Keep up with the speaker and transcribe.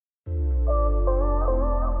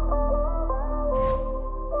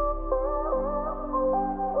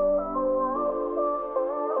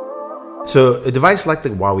So a device like the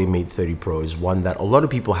Huawei Mate 30 Pro is one that a lot of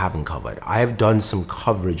people haven't covered. I have done some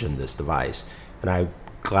coverage on this device, and I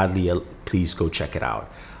gladly please go check it out,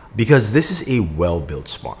 because this is a well-built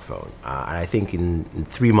smartphone. And I think in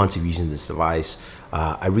 3 months of using this device,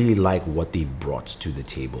 I really like what they've brought to the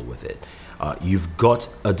table with it. You've got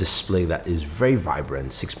a display that is very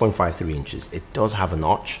vibrant, 6.53 inches. It does have a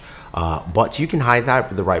notch, but you can hide that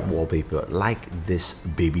with the right wallpaper, like this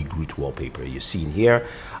Baby Groot wallpaper you're seeing here.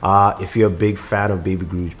 If you're a big fan of Baby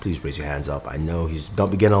Groot, please raise your hands up. I know he's not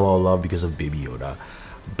getting a lot of love because of Baby Yoda,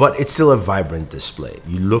 but it's still a vibrant display.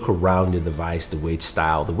 You look around the device, the way it's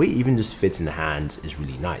styled, the way it even just fits in the hands is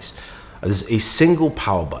really nice. There's a single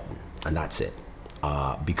power button, and that's it.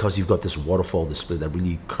 Because you've got this waterfall display that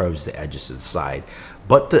really curves the edges to the side,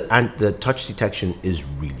 but the touch detection is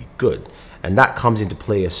really good, and that comes into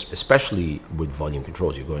play especially with volume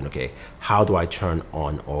controls. You're going, okay, how do I turn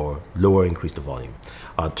on or lower, increase the volume?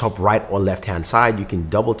 Top right or left hand side, you can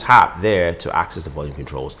double tap there to access the volume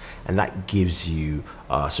controls, and that gives you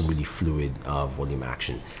some really fluid volume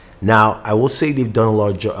action. Now, I will say they've done a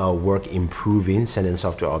lot of work improving, sending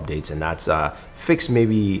software updates, and that's fixed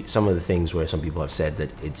maybe some of the things where some people have said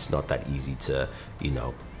that it's not that easy to,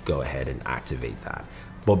 go ahead and activate that.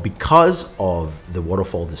 But because of the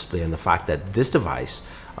waterfall display and the fact that this device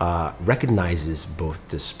recognizes both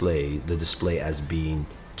the display as being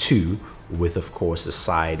 2, with of course the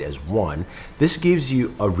side as 1, this gives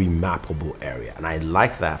you a remappable area, and I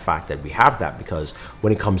like that fact that we have that, because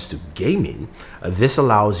when it comes to gaming, this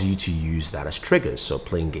allows you to use that as triggers. So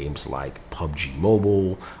playing games like PUBG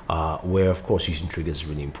Mobile, where of course using triggers is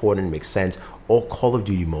really important, makes sense, or Call of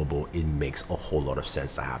Duty Mobile, it makes a whole lot of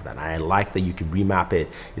sense to have that. And I like that you can remap it.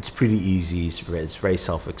 It's pretty easy, it's very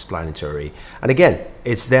self-explanatory, and again,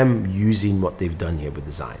 it's them using what they've done here with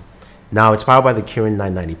design. Now, it's powered by the Kirin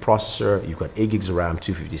 990 processor. You've got 8 gigs of RAM,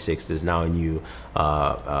 256. There's now a new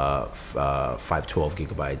 512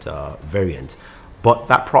 gigabyte variant. But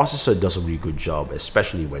that processor does a really good job,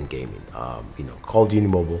 especially when gaming. Call of Duty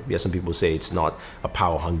Mobile, yeah, some people say it's not a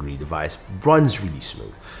power-hungry device, runs really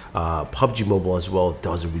smooth. PUBG Mobile as well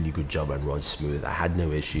does a really good job and runs smooth. I had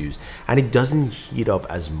no issues, and it doesn't heat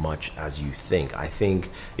up as much as you think. I think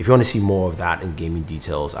if you want to see more of that in gaming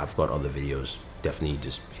details, I've got other videos. Definitely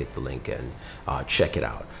just hit the link and check it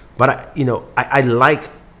out. But I like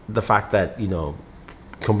the fact that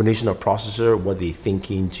combination of processor, what they're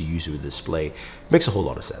thinking to use with display, makes a whole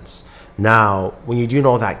lot of sense. Now, when you're doing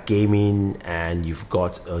all that gaming and you've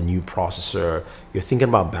got a new processor, you're thinking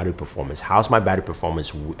about battery performance. How's my battery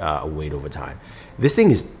performance weight over time? This thing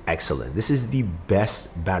is excellent. This is the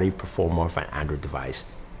best battery performer for an Android device,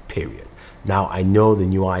 period. Now, I know the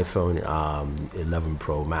new iPhone 11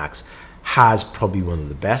 Pro Max has probably one of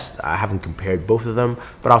the best. I haven't compared both of them,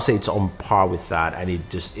 but I'll say it's on par with that, and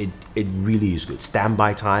it really is good.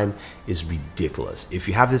 Standby time is ridiculous. If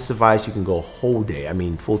you have this device, you can go a whole day,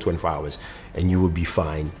 full 24 hours, and you will be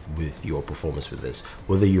fine with your performance with this.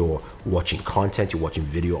 Whether you're watching content, you're watching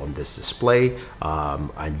video on this display,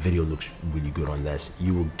 and video looks really good on this,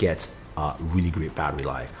 you will get really great battery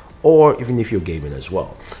life, or even if you're gaming as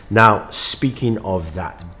well. Now, speaking of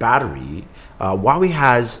that battery, Huawei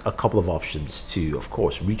has a couple of options to, of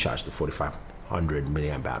course, recharge the 4500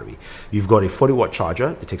 milliamp battery. You've got a 40-watt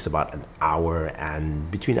charger that takes about an hour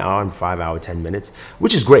and between an hour and 5 hour 10 minutes,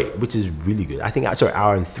 which is great, which is really good. I think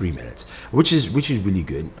hour and 3 minutes, which is really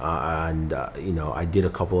good. I did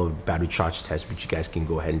a couple of battery charge tests, which you guys can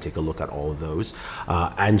go ahead and take a look at all of those,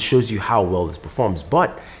 and shows you how well this performs.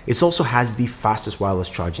 But it also has the fastest wireless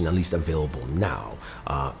charging, at least available now.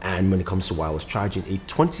 And when it comes to wireless charging, a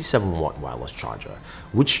 27-watt wireless charger,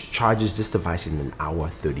 which charges this device in an hour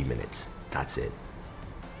 30 minutes. That's it.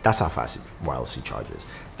 That's how fast it wirelessly charges.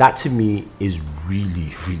 That to me is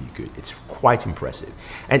really good. It's quite impressive.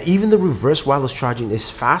 And even the reverse wireless charging is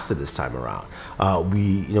faster this time around.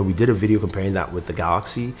 We did a video comparing that with the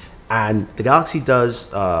Galaxy, and the Galaxy does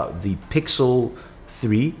the Pixel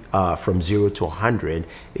 3 from 0 to 100.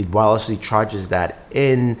 It wirelessly charges that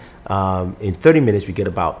in 30 minutes. We get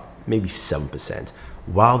about maybe 7%,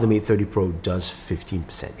 while the Mate 30 Pro does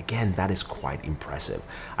 15%. Again, that is quite impressive.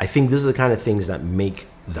 I think these are the kind of things that make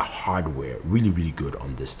the hardware really good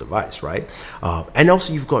on this device, right? And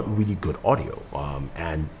also you've got really good audio.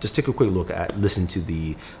 And just take a quick listen to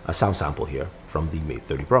the sound sample here from the Mate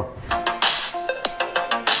 30 Pro.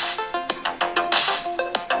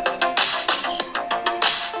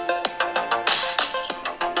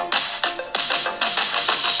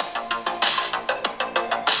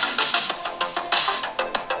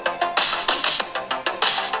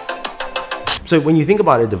 So when you think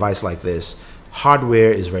about a device like this,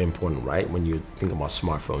 hardware is very important, right? When you think about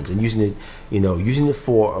smartphones and using it, using it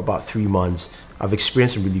for about 3 months, I've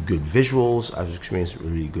experienced some really good visuals. I've experienced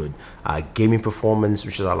really good gaming performance,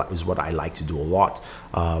 which is what I like to do a lot.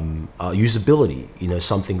 Usability,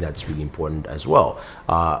 something that's really important as well.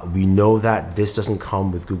 We know that this doesn't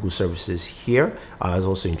come with Google services here, as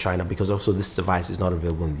also in China, because also this device is not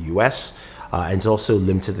available in the US. And it's also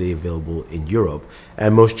limitedly available in Europe.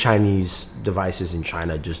 And most Chinese devices in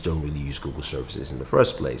China just don't really use Google services in the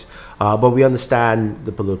first place. But we understand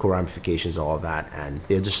the political ramifications of all that, and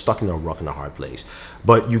they're just stuck in a rock and a hard place.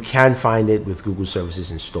 But you can find it with Google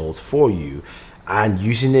services installed for you. And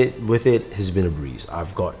using it with it has been a breeze.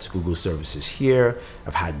 I've got Google services here.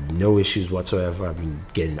 I've had no issues whatsoever. I've been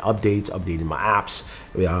getting updates, updating my apps,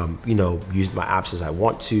 using my apps as I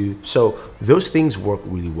want to. So those things work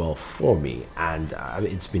really well for me, and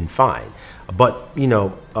it's been fine. But,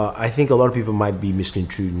 I think a lot of people might be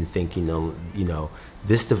misconstrued in thinking,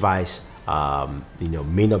 this device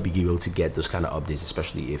may not be able to get those kind of updates,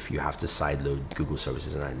 especially if you have to sideload Google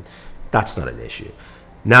services, and that's not an issue.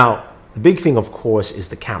 Now, the big thing, of course, is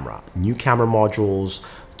the camera. New camera modules,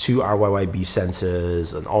 2 RYYB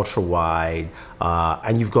sensors, an ultra wide,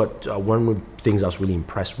 and you've got one of the things I was really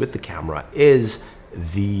impressed with the camera is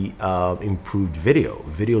the improved video.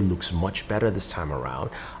 Video looks much better this time around.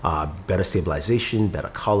 Better stabilization, better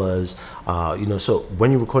colors. So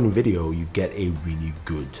when you're recording video, you get a really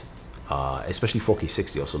good, especially 4K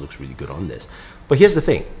 60 also looks really good on this. But here's the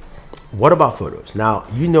thing. What about photos? Now,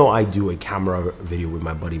 I do a camera video with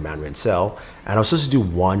my buddy Man Rancel, and I was supposed to do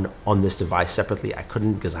one on this device separately. I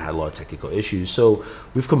couldn't because I had a lot of technical issues. So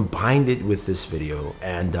we've combined it with this video,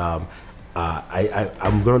 and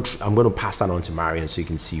I'm gonna pass that on to Marion so you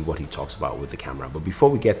can see what he talks about with the camera. But before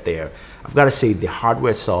we get there, I've got to say the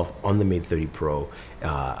hardware itself on the Mate 30 Pro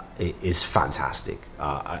is fantastic.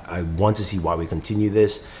 I want to see why we continue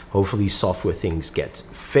this. Hopefully software things get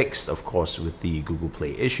fixed, of course, with the Google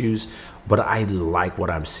Play issues, but I like what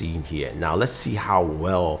I'm seeing here. Now let's see how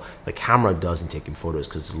well the camera does in taking photos,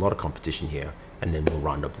 because there's a lot of competition here, and then we'll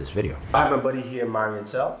round up this video. I have my buddy here, Marion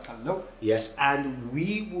Sell. Hello. Yes, and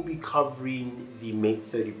we will be covering the Mate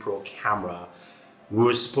 30 Pro camera. We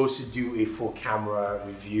were supposed to do a full camera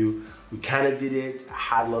review. We kind of did it. I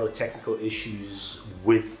had a lot of technical issues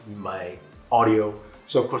with my audio,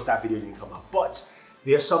 so of course that video didn't come out. But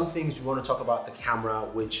there are some things we want to talk about the camera,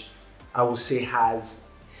 which I will say has,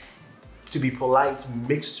 to be polite,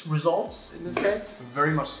 mixed results in a sense.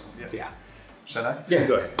 Very much so, yes. Yeah. Shall I? Yeah,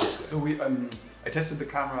 go ahead. Yes, so I tested the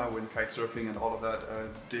camera when kite surfing and all of that,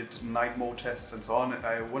 did night mode tests and so on. And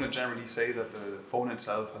I want to generally say that the phone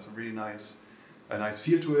itself has a really nice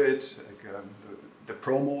feel to it. Like, the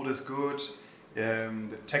Pro mode is good.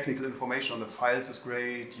 The technical information on the files is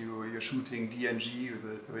great. You're shooting DNG,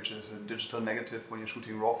 which is a digital negative when you're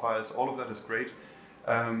shooting raw files. All of that is great.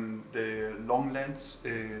 The long lens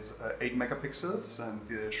is 8 megapixels, and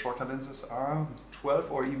the shorter lenses are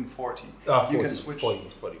 12 or even 40. 40, you can switch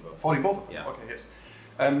 40 both. 40 both of them. Yeah. Okay, yes.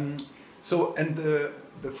 So, and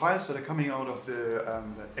the files that are coming out of the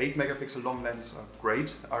 8 megapixel long lens are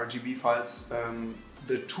great, RGB files.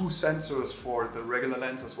 The 2 sensors for the regular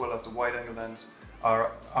lens as well as the wide angle lens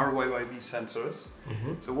are RYYB sensors.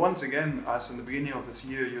 Mm-hmm. So once again, as in the beginning of this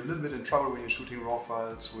year, you're a little bit in trouble when you're shooting raw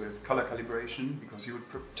files with color calibration, because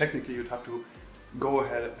technically you'd have to go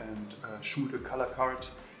ahead and shoot a color card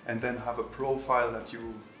and then have a profile that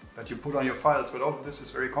you put on your files. But all of this is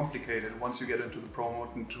very complicated. Once you get into the Pro mode,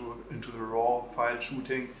 into the raw file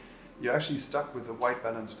shooting, you're actually stuck with a white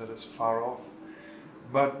balance that is far off.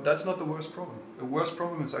 But that's not the worst problem. The worst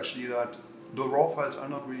problem is actually that the raw files are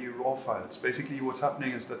not really raw files. Basically what's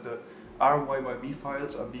happening is that the RYYB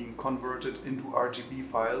files are being converted into RGB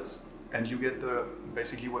files, and you get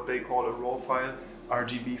basically what they call a raw file,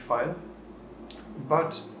 RGB file.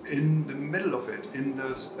 But in the middle of it,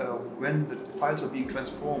 when the files are being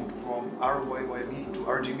transformed from RYYB to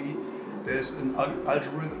RGB, there's an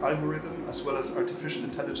algorithm as well as artificial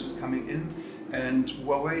intelligence coming in, and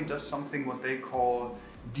Huawei does something what they call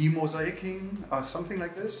demosaicing, something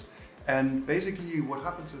like this. And basically what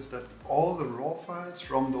happens is that all the raw files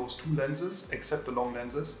from those 2 lenses, except the long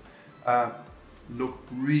lenses, look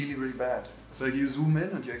really, really bad. So you zoom in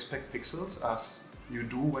and you expect pixels, as you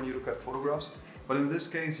do when you look at photographs. But in this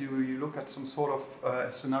case, you look at some sort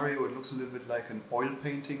of scenario, it looks a little bit like an oil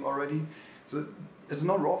painting already. So it's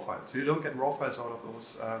not raw files. You don't get raw files out of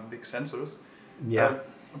those big sensors. Yeah.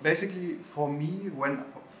 Basically, for me, when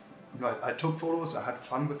I took photos, I had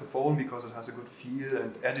fun with the phone because it has a good feel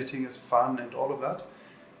and editing is fun and all of that.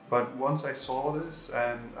 But once I saw this,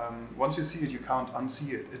 and once you see it, you can't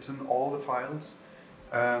unsee it. It's in all the files.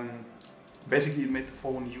 basically it made the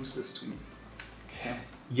phone useless to me. Yeah.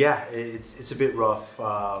 Yeah, it's a bit rough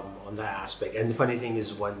on that aspect. And the funny thing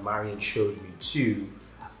is, when Marian showed me too,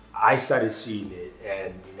 I started seeing it,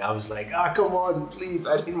 and I was like, "Ah, come on, please!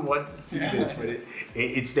 I didn't want to see this." But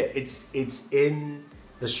it's in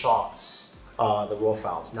the shots, the raw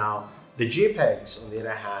files. Now, the JPEGs, on the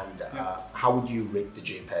other hand, how would you rate the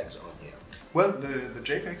JPEGs on here? Well, the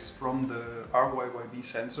JPEGs from the RYYB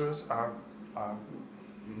sensors are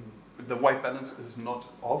the white balance is not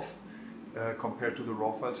off. Compared to the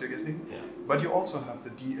raw files you're getting, but you also have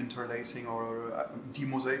the de-interlacing or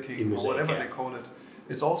de-mosaicing or whatever they call it.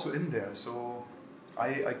 It's also in there, so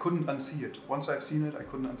I couldn't unsee it. Once I've seen it, I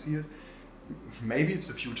couldn't unsee it. Maybe it's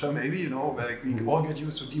the future, maybe, like we all get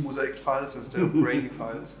used to de-mosaiced files instead of grainy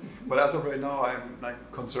files. But as of right now, I'm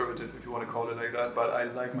like conservative, if you want to call it like that, but I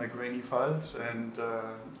like my grainy files, and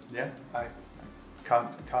I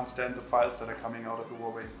can't stand the files that are coming out of the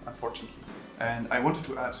Huawei, unfortunately. And I wanted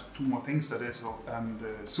to add two more things. That is,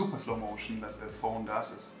 the super slow motion that the phone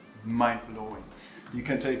does is mind-blowing. You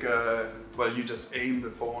can take you just aim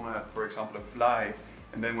the phone at, for example, a fly,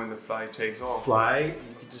 and then when the fly takes off... Fly?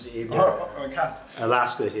 You can just aim or a cat.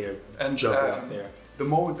 Alaska here, and jumping up there. The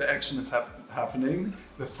moment the action is happening,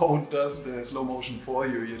 the phone does the slow motion for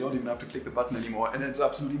you. You don't even have to click the button anymore, and it's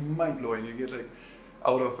absolutely mind-blowing. You get like,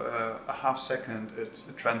 out of a half second, it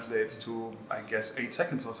translates to, I guess, 8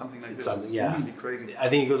 seconds or something like this. It's really crazy. I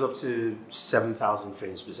think it goes up to 7,000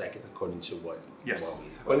 frames per second, according to what. Yes.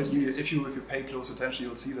 Well, if you pay close attention,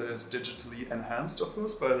 you'll see that it's digitally enhanced, of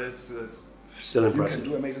course, but it's still impressive.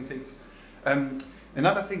 You can do amazing things.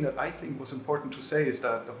 Another thing that I think was important to say is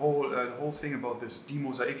that the whole thing about this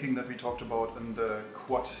demosaicing that we talked about in the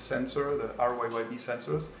quad sensor, the RYYB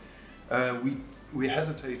sensors, we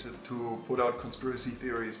hesitated to put out conspiracy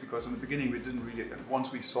theories because in the beginning we didn't really,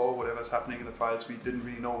 once we saw whatever's happening in the files, we didn't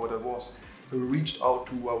really know what it was. So we reached out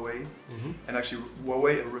to Huawei, and actually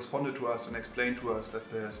Huawei responded to us and explained to us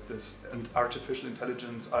that there's this artificial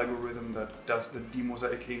intelligence algorithm that does the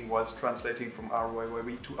demosaicing whilst translating from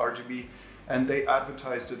RYYB to RGB, and they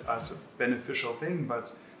advertised it as a beneficial thing,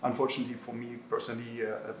 but unfortunately for me personally,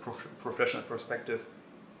 a professional perspective,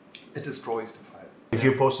 it destroys the file. If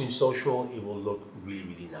you're posting social, it will look really,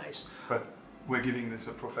 really nice. But we're giving this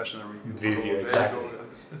a professional review. So exactly.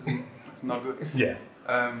 It's not good. Yeah.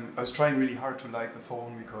 I was trying really hard to like the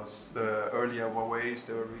phone because the earlier Huawei's,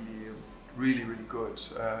 they were really good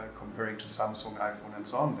comparing to Samsung, iPhone and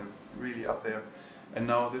so on. They're really up there. And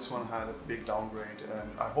now this one had a big downgrade, and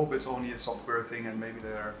I hope it's only a software thing and maybe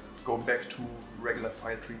they're going back to regular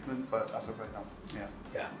file treatment, but as of right now,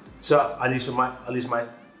 yeah. So at least my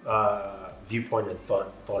viewpoint and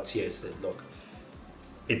thoughts here is that, look,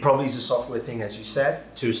 it probably is a software thing, as you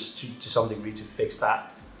said, to some degree to fix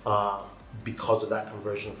that because of that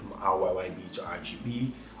conversion from RYYB to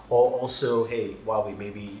RGB, or also, hey, while we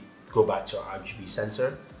maybe go back to our RGB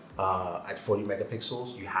sensor at 40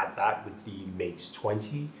 megapixels, you had that with the Mate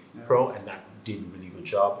 20 Pro, and that did a really good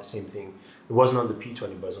job. The same thing, it wasn't on the P20,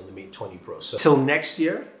 but it was on the Mate 20 Pro. So till next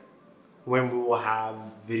year, when we will have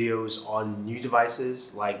videos on new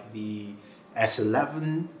devices like the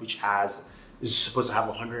S11, which is supposed to have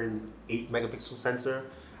a 108 megapixel sensor,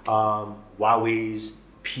 Huawei's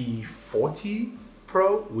P40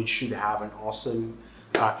 Pro, which should have an awesome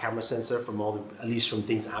camera sensor from at least from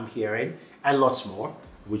things I'm hearing, and lots more,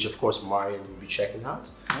 which of course Marian will be checking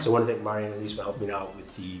out. So I want to thank Marian at least for helping me out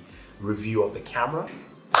with the review of the camera.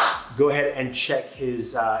 Go ahead and check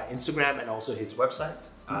his Instagram and also his website.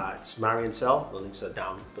 It's Marian Cell. The links are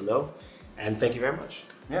down below. And thank you very much.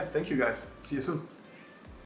 Yeah, thank you guys. See you soon.